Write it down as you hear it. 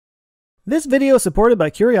This video is supported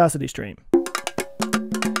by CuriosityStream.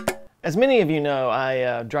 As many of you know,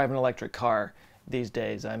 I drive an electric car these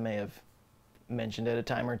days. I may have mentioned it a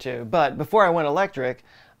time or two. But before I went electric,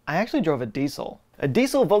 I actually drove a diesel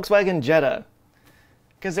Volkswagen Jetta.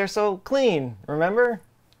 Because they're so clean, remember?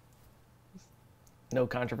 No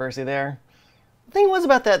controversy there. The thing was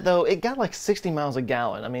about that, though, it got like 60 miles a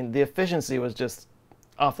gallon. I mean, the efficiency was just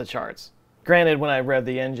off the charts. Granted, when I revved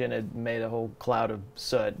the engine, it made a whole cloud of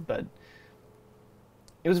soot, but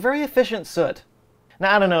it was very efficient soot.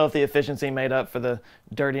 Now, I don't know if the efficiency made up for the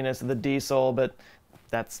dirtiness of the diesel, but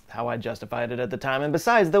that's how I justified it at the time. And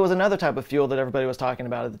besides, there was another type of fuel that everybody was talking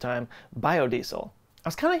about at the time, biodiesel. I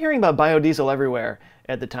was kind of hearing about biodiesel everywhere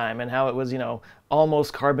at the time and how it was,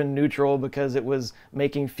 almost carbon neutral because it was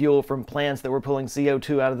making fuel from plants that were pulling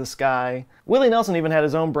CO2 out of the sky. Willie Nelson even had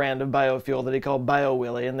his own brand of biofuel that he called Bio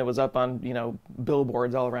Willie, and that was up on,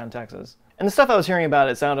 billboards all around Texas. And the stuff I was hearing about,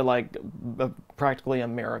 it sounded like practically a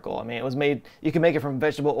miracle. I mean, it was made, you could make it from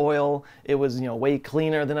vegetable oil. It was, way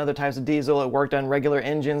cleaner than other types of diesel. It worked on regular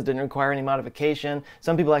engines, didn't require any modification.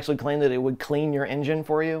 Some people actually claimed that it would clean your engine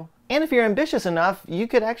for you. And if you're ambitious enough, you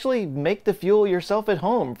could actually make the fuel yourself at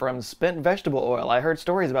home from spent vegetable oil. I heard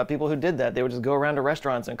stories about people who did that. They would just go around to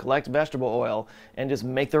restaurants and collect vegetable oil and just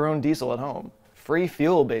make their own diesel at home. Free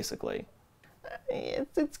fuel, basically.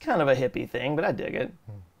 It's kind of a hippie thing, but I dig it.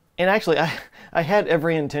 And actually, I had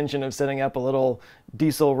every intention of setting up a little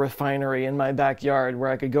diesel refinery in my backyard where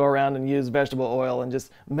I could go around and use vegetable oil and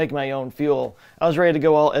just make my own fuel. I was ready to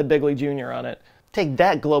go all Ed Begley Jr. on it. Take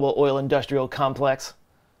that, global oil industrial complex.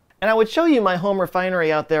 And I would show you my home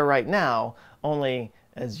refinery out there right now, only,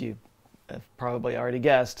 as you have probably already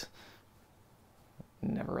guessed,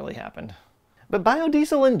 never really happened. But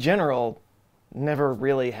biodiesel in general never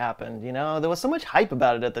really happened, There was so much hype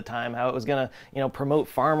about it at the time, how it was gonna, promote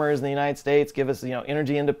farmers in the United States, give us,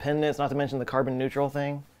 energy independence, not to mention the carbon neutral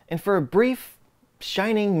thing. And for a brief,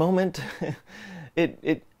 shining moment,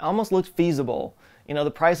 it almost looked feasible. The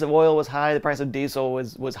price of oil was high, the price of diesel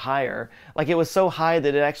was higher. Like, it was so high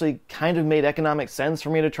that it actually kind of made economic sense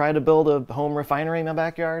for me to try to build a home refinery in my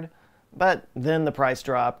backyard. But then the price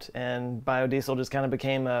dropped and biodiesel just kind of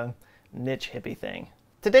became a niche hippie thing.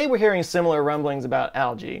 Today we're hearing similar rumblings about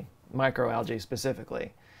algae, microalgae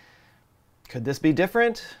specifically. Could this be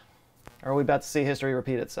different? Or are we about to see history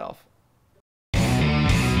repeat itself?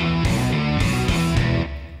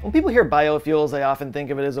 When people hear biofuels, they often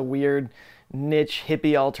think of it as a weird niche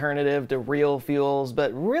hippie alternative to real fuels,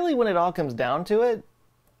 but really when it all comes down to it,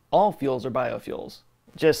 all fuels are biofuels.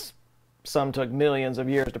 Just some took millions of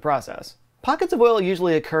years to process. Pockets of oil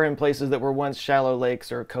usually occur in places that were once shallow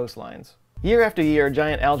lakes or coastlines. Year after year,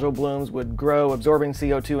 giant algal blooms would grow, absorbing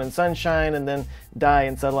CO2 and sunshine, and then die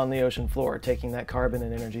and settle on the ocean floor, taking that carbon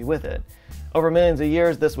and energy with it. Over millions of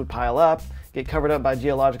years, this would pile up, get covered up by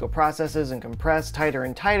geological processes, and compress tighter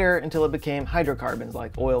and tighter until it became hydrocarbons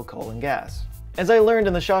like oil, coal, and gas. As I learned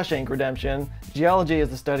in The Shawshank Redemption, geology is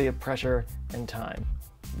the study of pressure and time.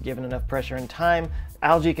 Given enough pressure and time,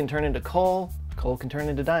 algae can turn into coal, coal can turn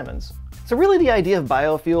into diamonds. So really the idea of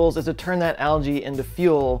biofuels is to turn that algae into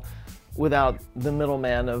fuel without the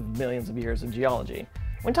middleman of millions of years of geology.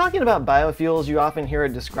 When talking about biofuels, you often hear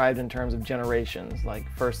it described in terms of generations,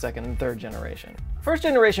 like first, second, and third generation. First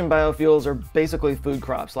generation biofuels are basically food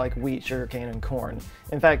crops like wheat, sugarcane, and corn.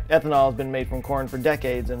 In fact, ethanol has been made from corn for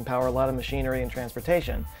decades and power a lot of machinery and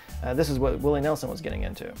transportation. This is what Willie Nelson was getting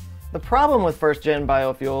into. The problem with first-gen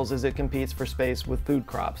biofuels is it competes for space with food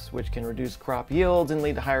crops, which can reduce crop yields and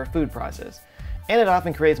lead to higher food prices. And it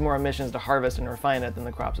often creates more emissions to harvest and refine it than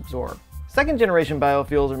the crops absorb. Second-generation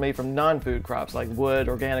biofuels are made from non-food crops like wood,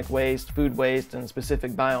 organic waste, food waste, and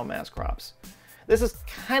specific biomass crops. This is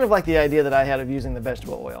kind of like the idea that I had of using the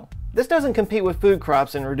vegetable oil. This doesn't compete with food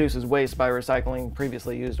crops and reduces waste by recycling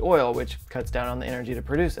previously used oil, which cuts down on the energy to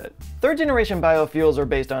produce it. Third-generation biofuels are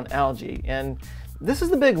based on algae, and this is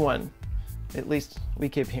the big one, at least we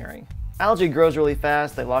keep hearing. Algae grows really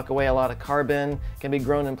fast, they lock away a lot of carbon, can be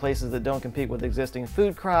grown in places that don't compete with existing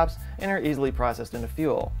food crops, and are easily processed into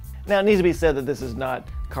fuel. Now, it needs to be said that this is not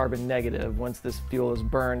carbon negative. Once this fuel is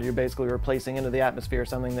burned, you're basically replacing into the atmosphere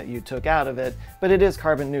something that you took out of it, but it is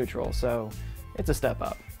carbon neutral, so it's a step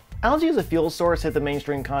up. Algae as a fuel source hit the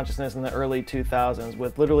mainstream consciousness in the early 2000s,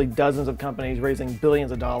 with literally dozens of companies raising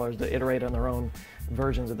billions of dollars to iterate on their own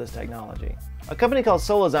versions of this technology. A company called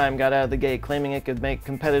Solazyme got out of the gate claiming it could make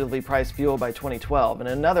competitively priced fuel by 2012, and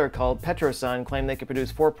another called PetroSun claimed they could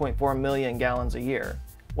produce 4.4 million gallons a year.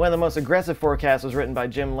 One of the most aggressive forecasts was written by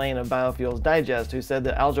Jim Lane of Biofuels Digest, who said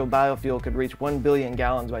that algal biofuel could reach 1 billion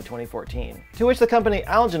gallons by 2014. To which the company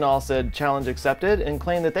Algenol said challenge accepted and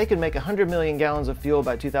claimed that they could make 100 million gallons of fuel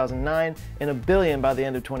by 2009 and a billion by the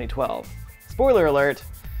end of 2012. Spoiler alert,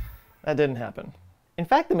 that didn't happen. In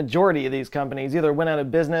fact, the majority of these companies either went out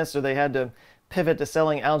of business or they had to pivot to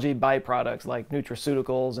selling algae byproducts like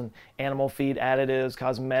nutraceuticals and animal feed additives,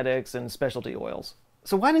 cosmetics, and specialty oils.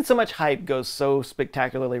 So why did so much hype go so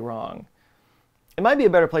spectacularly wrong? It might be a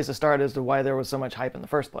better place to start as to why there was so much hype in the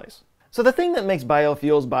first place. So the thing that makes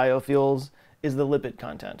biofuels is the lipid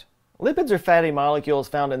content. Lipids are fatty molecules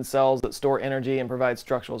found in cells that store energy and provide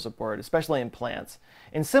structural support, especially in plants.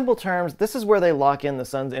 In simple terms, this is where they lock in the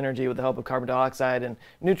sun's energy with the help of carbon dioxide and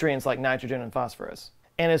nutrients like nitrogen and phosphorus.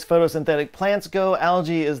 And as photosynthetic plants go,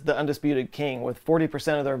 algae is the undisputed king, with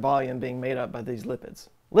 40% of their volume being made up by these lipids.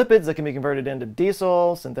 Lipids that can be converted into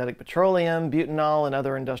diesel, synthetic petroleum, butanol, and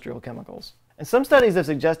other industrial chemicals. And some studies have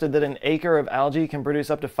suggested that an acre of algae can produce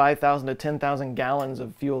up to 5,000 to 10,000 gallons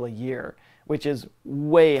of fuel a year, which is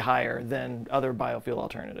way higher than other biofuel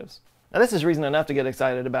alternatives. Now this is reason enough to get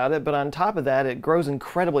excited about it, but on top of that, it grows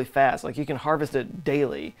incredibly fast. Like, you can harvest it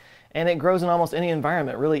daily, and it grows in almost any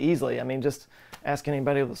environment really easily. I mean, just ask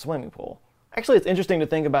anybody with a swimming pool. Actually, it's interesting to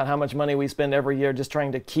think about how much money we spend every year just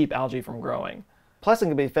trying to keep algae from growing. Plus, it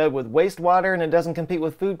can be fed with wastewater, and it doesn't compete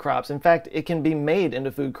with food crops. In fact, it can be made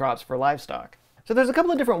into food crops for livestock. So there's a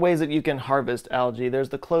couple of different ways that you can harvest algae. There's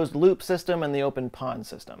the closed loop system and the open pond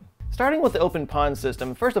system. Starting with the open pond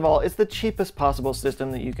system, first of all, it's the cheapest possible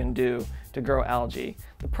system that you can do to grow algae.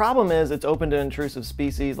 The problem is it's open to intrusive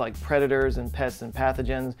species like predators and pests and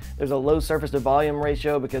pathogens. There's a low surface to volume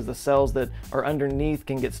ratio because the cells that are underneath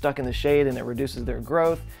can get stuck in the shade and it reduces their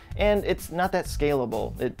growth. And it's not that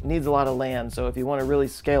scalable. It needs a lot of land, so if you want to really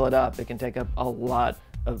scale it up, it can take up a lot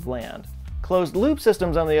of land. Closed loop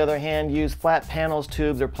systems, on the other hand, use flat panels,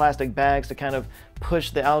 tubes, or plastic bags to kind of push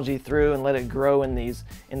the algae through and let it grow in these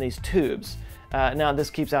tubes. Now, this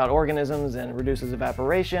keeps out organisms and reduces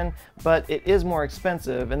evaporation, but it is more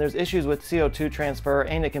expensive, and there's issues with CO2 transfer,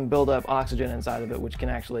 and it can build up oxygen inside of it, which can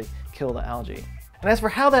actually kill the algae. And as for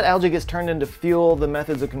how that algae gets turned into fuel, the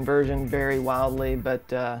methods of conversion vary wildly,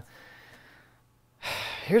 but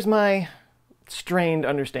here's my strained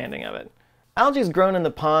understanding of it. Algae is grown in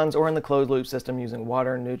the ponds or in the closed loop system using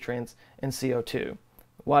water, nutrients, and CO2.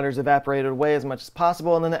 Water is evaporated away as much as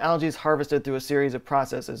possible, and then the algae is harvested through a series of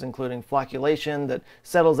processes, including flocculation that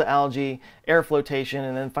settles the algae, air flotation,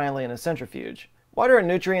 and then finally in a centrifuge. Water and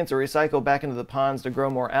nutrients are recycled back into the ponds to grow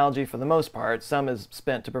more algae for the most part. Some is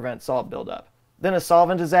spent to prevent salt buildup. Then a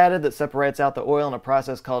solvent is added that separates out the oil in a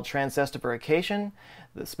process called transesterification.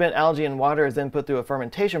 The spent algae and water is then put through a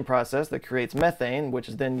fermentation process that creates methane, which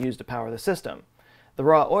is then used to power the system. The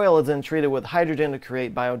raw oil is then treated with hydrogen to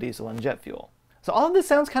create biodiesel and jet fuel. So all of this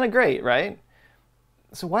sounds kind of great, right?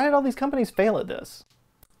 So why did all these companies fail at this?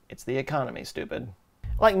 It's the economy, stupid.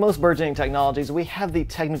 Like most burgeoning technologies, we have the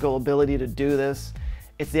technical ability to do this.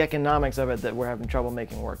 It's the economics of it that we're having trouble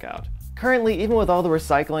making work out. Currently, even with all the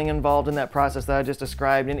recycling involved in that process that I just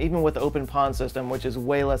described, and even with the open pond system, which is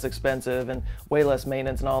way less expensive and way less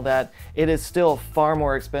maintenance and all that, it is still far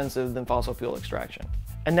more expensive than fossil fuel extraction.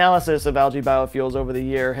 Analysis of algae biofuels over the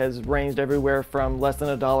year has ranged everywhere from less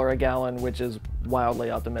than $1 a gallon, which is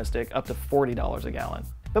wildly optimistic, up to $40 a gallon.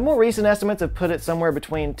 But more recent estimates have put it somewhere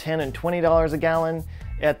between $10 and $20 a gallon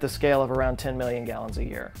at the scale of around 10 million gallons a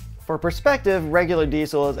year. For perspective, regular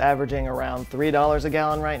diesel is averaging around $3 a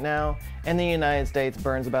gallon right now, and the United States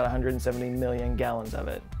burns about 170 million gallons of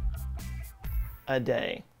it a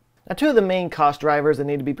day. Now, two of the main cost drivers that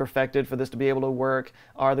need to be perfected for this to be able to work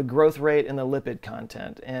are the growth rate and the lipid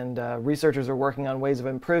content, and researchers are working on ways of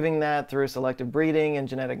improving that through selective breeding and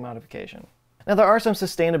genetic modification. Now, there are some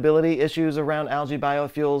sustainability issues around algae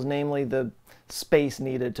biofuels, namely the space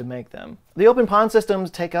needed to make them. The open pond systems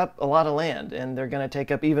take up a lot of land, and they're going to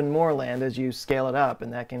take up even more land as you scale it up,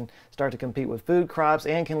 and that can start to compete with food crops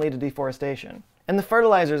and can lead to deforestation. And the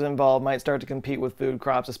fertilizers involved might start to compete with food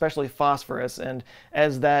crops, especially phosphorus, and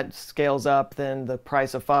as that scales up, then the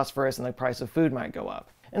price of phosphorus and the price of food might go up.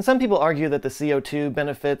 And some people argue that the CO2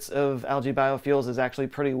 benefits of algae biofuels is actually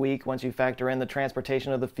pretty weak once you factor in the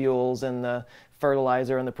transportation of the fuels and the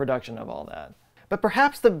fertilizer and the production of all that. But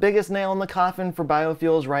perhaps the biggest nail in the coffin for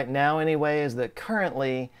biofuels right now anyway is that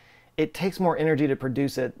currently it takes more energy to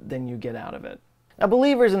produce it than you get out of it. Now,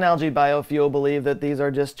 believers in algae biofuel believe that these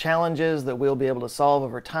are just challenges that we'll be able to solve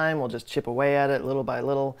over time. We'll just chip away at it little by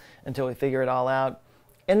little until we figure it all out.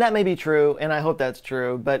 And that may be true, and I hope that's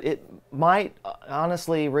true, but it might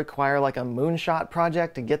honestly require like a moonshot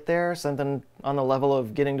project to get there, something on the level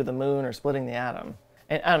of getting to the moon or splitting the atom.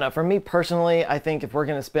 And I don't know, for me personally, I think if we're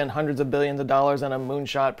going to spend hundreds of billions of dollars on a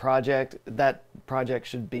moonshot project, that project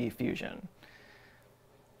should be fusion.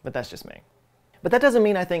 But that's just me. But that doesn't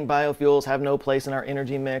mean I think biofuels have no place in our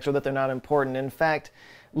energy mix or that they're not important. In fact,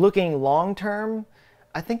 looking long term,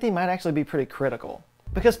 I think they might actually be pretty critical.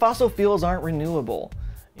 Because fossil fuels aren't renewable.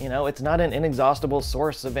 You know, it's not an inexhaustible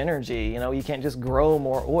source of energy. You know, you can't just grow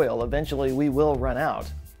more oil. Eventually we will run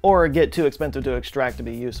out or get too expensive to extract to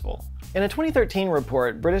be useful. In a 2013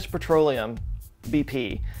 report, British Petroleum,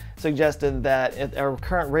 BP, suggested that at our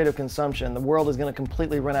current rate of consumption, the world is going to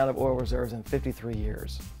completely run out of oil reserves in 53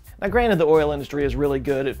 years. Now granted, the oil industry is really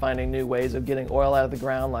good at finding new ways of getting oil out of the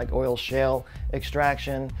ground, like oil shale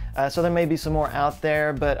extraction, so there may be some more out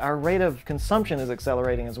there, but our rate of consumption is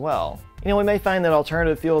accelerating as well. You know, we may find that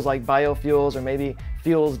alternative fuels like biofuels or maybe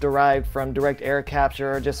fuels derived from direct air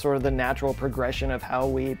capture are just sort of the natural progression of how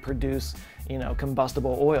we produce, you know,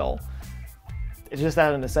 combustible oil. It's just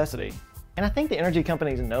out of necessity. And I think the energy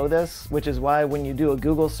companies know this, which is why when you do a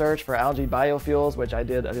Google search for algae biofuels, which I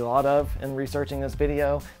did a lot of in researching this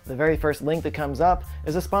video, the very first link that comes up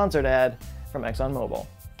is a sponsored ad from ExxonMobil.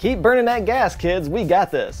 Keep burning that gas, kids, we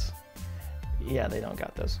got this. Yeah, they don't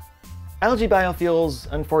got this. Algae biofuels,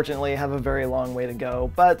 unfortunately, have a very long way to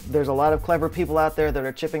go, but there's a lot of clever people out there that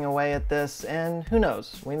are chipping away at this, and who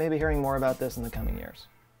knows, we may be hearing more about this in the coming years.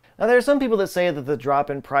 Now, there are some people that say that the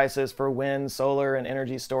drop in prices for wind, solar, and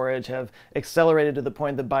energy storage have accelerated to the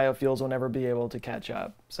point that biofuels will never be able to catch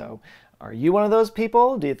up. So, are you one of those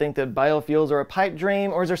people? Do you think that biofuels are a pipe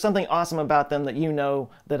dream, or is there something awesome about them that you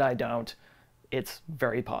know that I don't? It's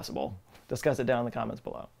very possible. Discuss it down in the comments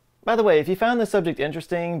below. By the way, if you found this subject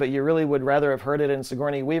interesting, but you really would rather have heard it in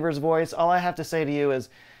Sigourney Weaver's voice, all I have to say to you is,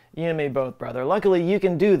 you and me both, brother. Luckily, you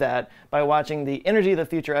can do that by watching the Energy of the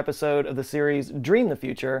Future episode of the series Dream the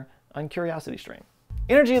Future on CuriosityStream.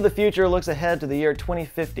 Energy of the Future looks ahead to the year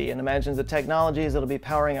 2050 and imagines the technologies that'll be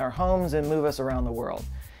powering our homes and move us around the world.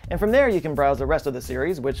 And from there, you can browse the rest of the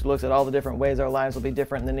series, which looks at all the different ways our lives will be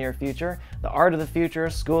different in the near future, the art of the future,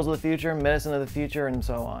 schools of the future, medicine of the future, and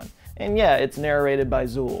so on. And yeah, it's narrated by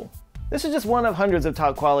Zool. This is just one of hundreds of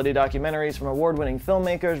top quality documentaries from award-winning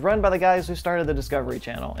filmmakers run by the guys who started the Discovery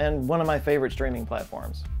Channel, and one of my favorite streaming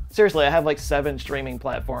platforms. Seriously, I have like 7 streaming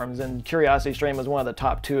platforms, and CuriosityStream is one of the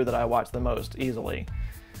top 2 that I watch the most easily.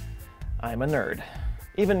 I'm a nerd.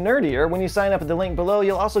 Even nerdier, when you sign up at the link below,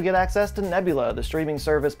 you'll also get access to Nebula, the streaming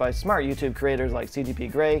service by smart YouTube creators like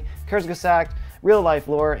CGP Grey, Kurzgesagt, Real Life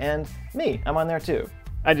Lore, and me. I'm on there too.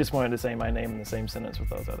 I just wanted to say my name in the same sentence with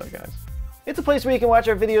those other guys. It's a place where you can watch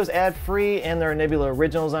our videos ad-free, and there are Nebula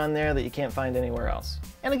originals on there that you can't find anywhere else.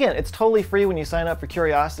 And again, it's totally free when you sign up for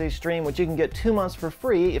CuriosityStream, which you can get 2 months for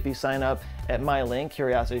free if you sign up at my link,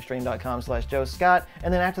 curiositystream.com/Joe Scott,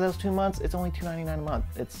 and then after those 2 months, it's only $2.99 a month.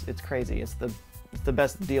 It's crazy. It's the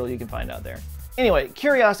best deal you can find out there. Anyway,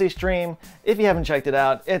 CuriosityStream, if you haven't checked it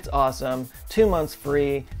out, it's awesome. 2 months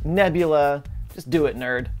free, Nebula, just do it,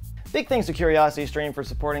 nerd. Big thanks to CuriosityStream for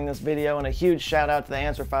supporting this video, and a huge shout out to the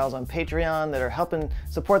Answer Files on Patreon that are helping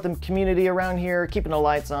support the community around here, keeping the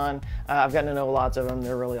lights on. I've gotten to know lots of them.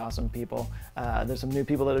 They're really awesome people. There's some new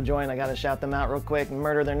people that have joined. I gotta shout them out real quick and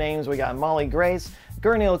murder their names. We got Molly Grace,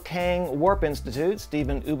 Gurnil Kang, Warp Institute,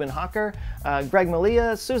 Stephen Ubenhocker, Greg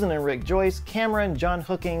Malia, Susan and Rick Joyce, Cameron, John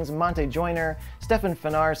Hookings, Monte Joyner, Stefan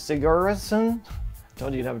Fanar Sigurðsson,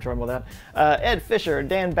 told you you'd have trouble with that, Ed Fisher,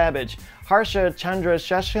 Dan Babbage, Harsha Chandra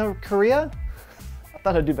Shashkaria, I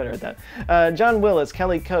thought I'd do better at that, John Willis,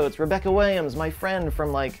 Kelly Coates, Rebecca Williams, my friend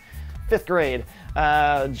from like 5th grade,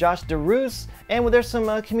 Josh DeRoos, and there's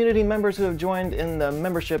some community members who have joined in the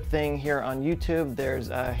membership thing here on YouTube. There's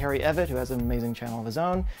Harry Evett, who has an amazing channel of his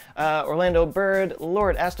own, Orlando Bird,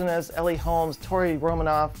 Lord Astonis, Ellie Holmes, Tony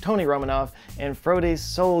Romanoff, and Frody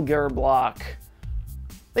Solgerblock.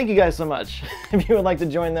 Thank you guys so much. If you would like to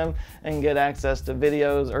join them and get access to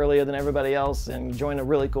videos earlier than everybody else and join a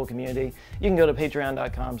really cool community, you can go to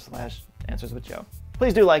patreon.com/AnswersWithJoe.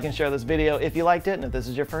 Please do like and share this video if you liked it, and if this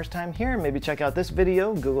is your first time here, maybe check out this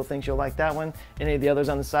video. Google thinks you'll like that one. Any of the others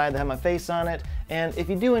on the side that have my face on it. And if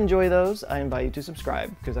you do enjoy those, I invite you to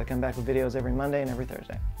subscribe, because I come back with videos every Monday and every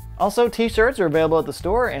Thursday. Also, t-shirts are available at the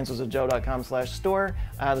store, answerswithjoe.com/store.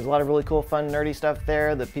 There's a lot of really cool, fun, nerdy stuff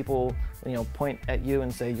there that people, point at you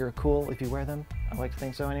and say you're cool if you wear them. I like to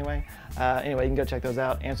think so anyway. Anyway, you can go check those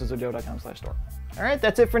out, answerswithjoe.com/store. All right,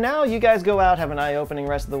 that's it for now. You guys go out, have an eye-opening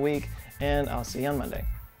rest of the week, and I'll see you on Monday.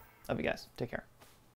 Love you guys. Take care.